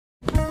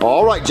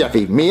All right,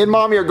 Jeffy. Me and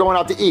Mommy are going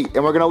out to eat,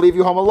 and we're gonna leave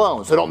you home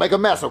alone, so don't make a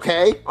mess,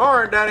 okay? All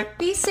right, Daddy.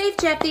 Be safe,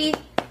 Jeffy.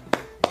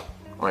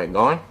 Are you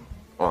going?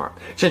 All right.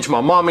 Since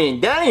my Mommy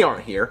and Daddy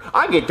aren't here,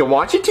 I get to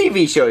watch a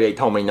TV show they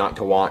told me not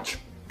to watch.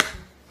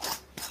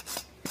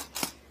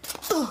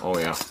 Oh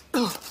yeah.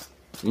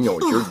 You know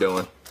what you're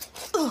doing.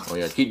 Oh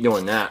yeah, keep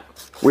doing that.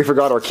 We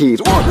forgot our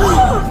keys.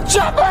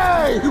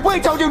 Jeffy! We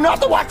told you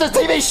not to watch this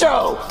TV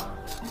show!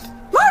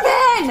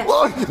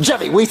 Marvin!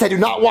 Jeffy, we said do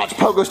not watch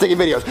pogo sticking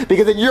videos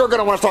because then you're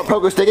gonna want to start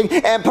pogo sticking,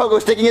 and pogo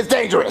sticking is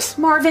dangerous.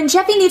 Marvin,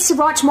 Jeffy needs to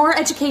watch more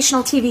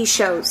educational TV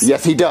shows.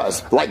 Yes, he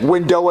does. Like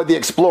Windowa the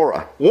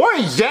Explorer. What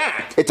is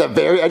that? It's a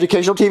very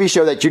educational TV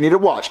show that you need to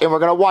watch, and we're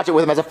gonna watch it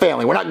with him as a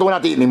family. We're not going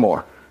out to eat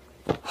anymore.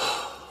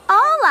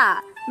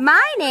 Hola,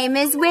 my name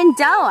is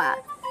Windowa.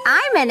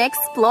 I'm an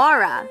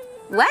explorer.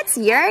 What's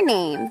your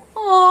name?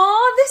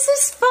 Aw, this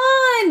is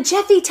fun.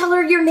 Jeffy, tell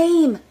her your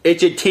name.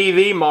 It's a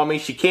TV, Mommy.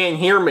 She can't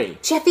hear me.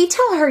 Jeffy,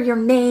 tell her your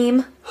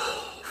name.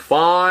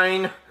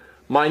 Fine.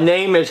 My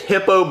name is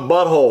Hippo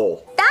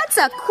Butthole. That's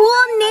a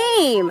cool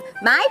name.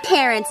 My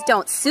parents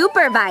don't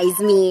supervise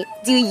me.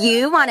 Do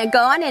you want to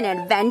go on an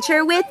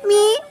adventure with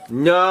me?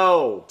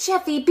 No.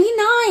 Jeffy, be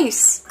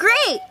nice.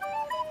 Great.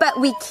 But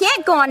we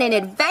can't go on an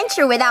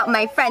adventure without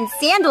my friend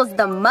Sandals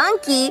the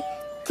monkey.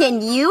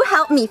 Can you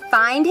help me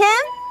find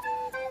him?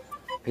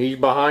 He's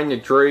behind the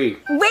tree.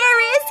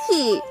 Where is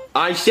he?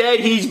 I said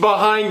he's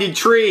behind the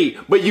tree,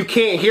 but you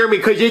can't hear me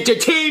because it's a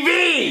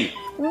TV!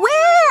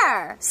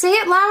 Where? Say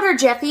it louder,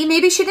 Jeffy.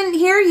 Maybe she didn't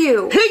hear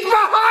you. He's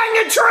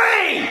behind the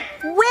tree!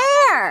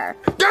 Where?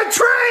 The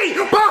tree!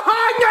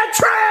 Behind the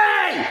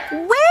tree!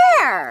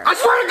 Where? I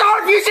swear to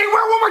God, if you say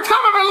where one more time,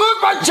 I'm gonna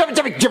lose my...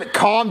 Jeffy,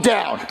 calm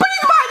down. But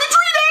he's behind the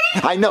tree,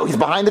 Daddy! I know, he's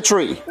behind the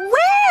tree.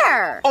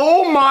 Where?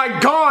 Oh my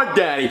God,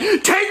 Daddy!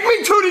 Take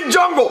me to the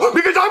jungle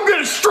because I'm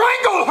gonna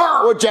strangle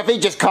her! Oh, Jeffy,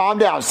 just calm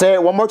down. Say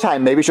it one more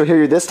time. Maybe she'll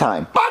hear you this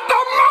time. But the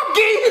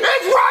monkey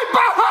is right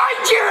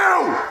behind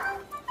you!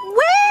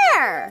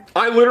 Where?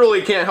 I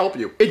literally can't help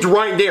you. It's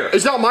right there.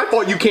 It's not my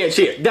fault you can't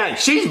see it. Daddy,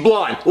 she's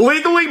blind.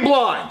 Legally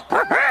blind.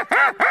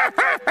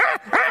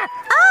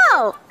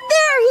 Oh,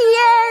 there he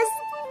is!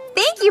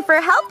 Thank you for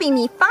helping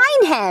me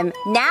find him.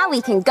 Now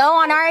we can go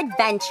on our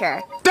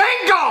adventure.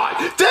 Thank God!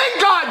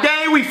 Thank God,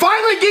 Daddy! We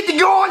finally get to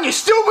go on this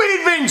stupid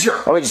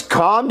adventure! Okay, just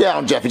calm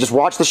down, Jeffy. Just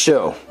watch the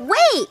show.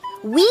 Wait!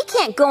 We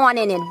can't go on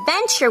an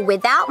adventure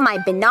without my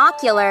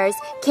binoculars.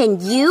 Can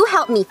you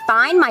help me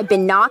find my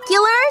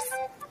binoculars?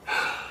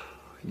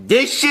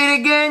 This shit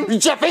again?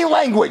 Jeffy,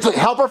 language! Look,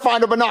 help her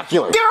find her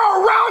binoculars.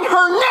 They're around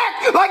her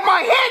neck like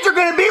my hands are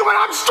gonna be when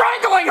I'm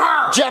strangling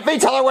her! Jeffy,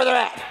 tell her where they're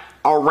at.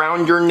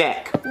 Around your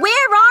neck.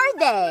 Where are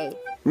they?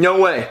 No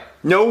way.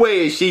 No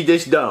way is she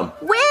this dumb.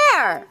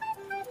 Where?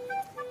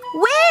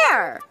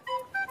 Where?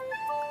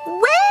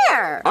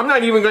 Where? I'm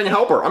not even gonna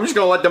help her. I'm just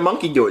gonna let the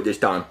monkey do it this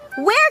time.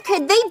 Where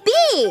could they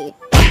be?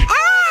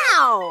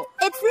 Ow!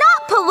 It's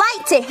not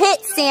polite to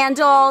hit,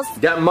 Sandals.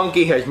 That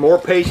monkey has more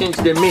patience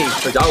than me,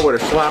 because I would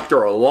have slapped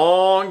her a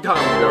long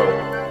time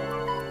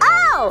ago.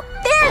 Oh,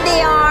 there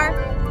they are.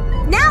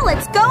 Now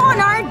let's go on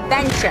our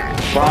adventure.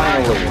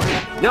 Finally.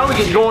 Now we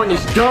can go on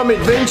this dumb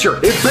adventure.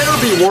 It better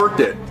be worth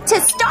it. To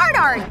start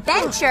our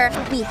adventure,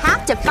 we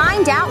have to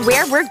find out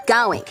where we're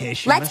going.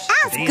 Let's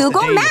ask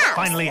Google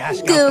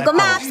Maps. Google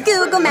Maps,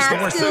 Google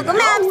Maps, Google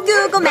Maps,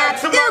 Google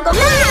Maps, Google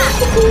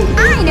Maps.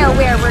 I know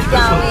where we're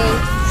going.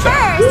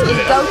 First, we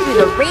go through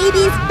the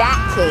rabies bat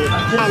cave,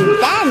 and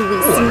then we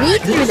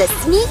sneak through the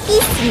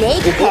sneaky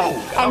snake pit,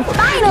 and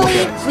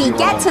finally, we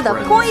get to the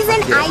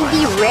poison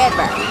ivy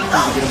river.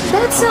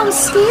 That sounds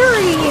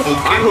scary.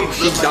 I hope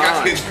she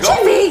dies.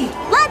 Jeffy!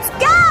 Let's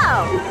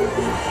go!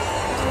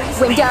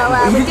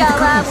 Windowa,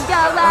 Windowa,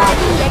 Windowa,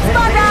 the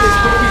Explorer!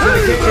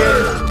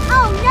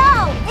 Oh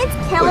no! It's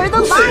Killer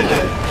the Lion!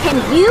 Can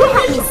you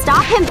help me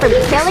stop him from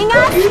killing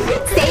us?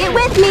 Say it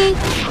with me!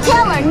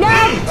 Killer, no!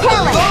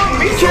 Kill it!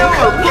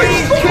 Killer,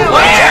 please kill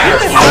it!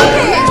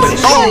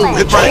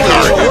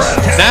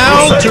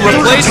 Now to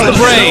replace the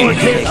brain.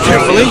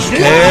 Carefully,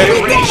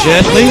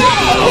 gently,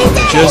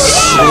 just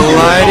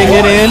sliding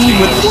it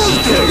in with...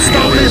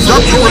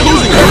 Stop, we're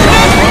losing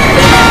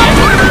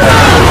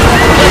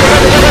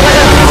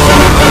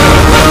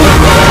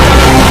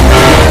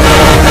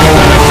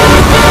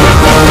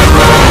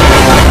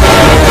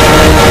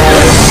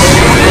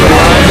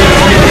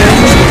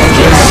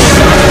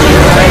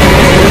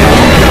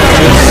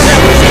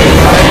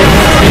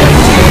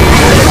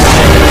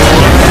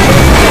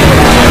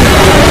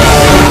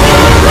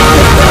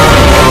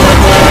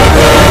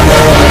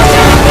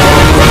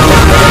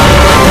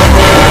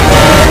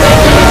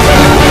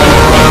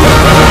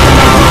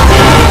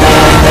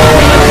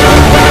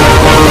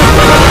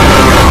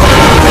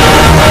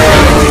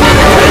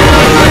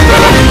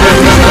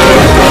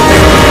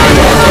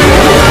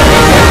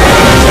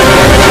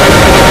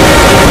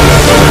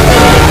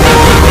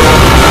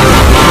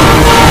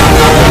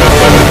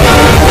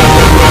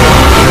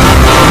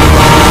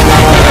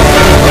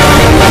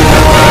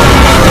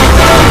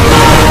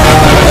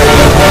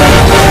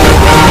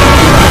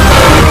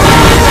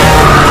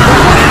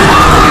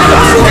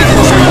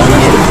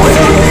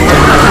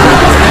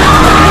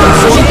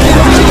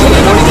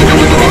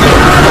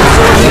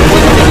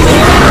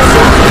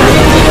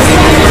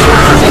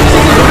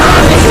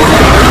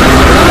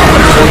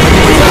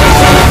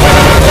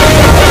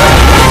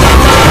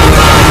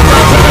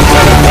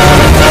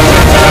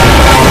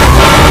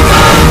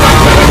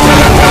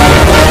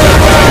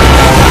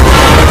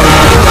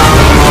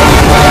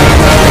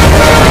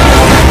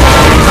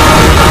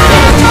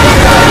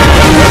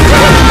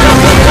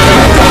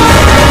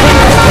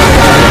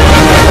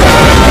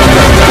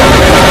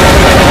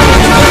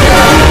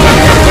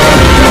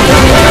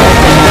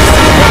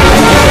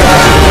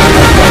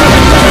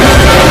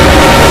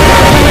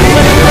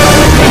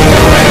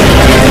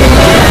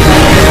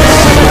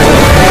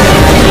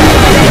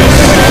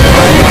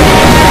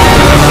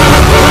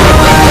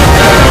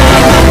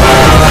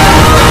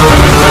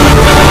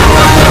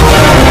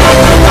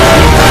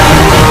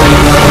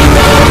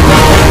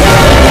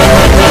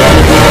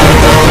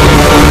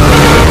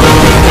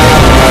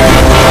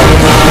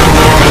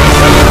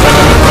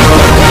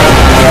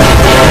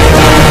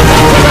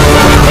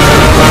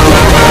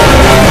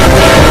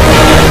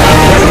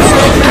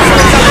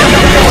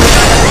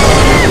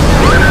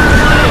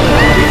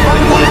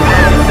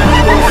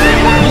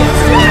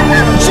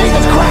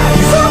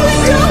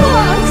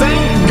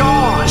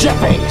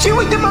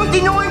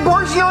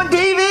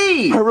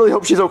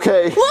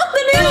okay. Look,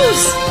 the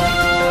news!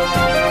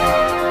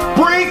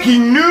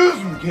 Breaking news,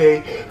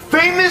 McKay.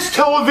 Famous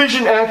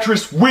television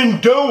actress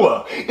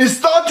Windoa is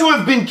thought to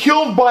have been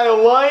killed by a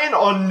lion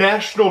on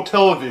national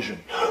television.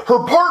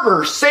 Her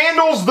partner,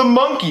 Sandals the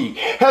monkey,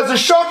 has a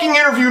shocking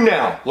interview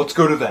now. Let's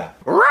go to that.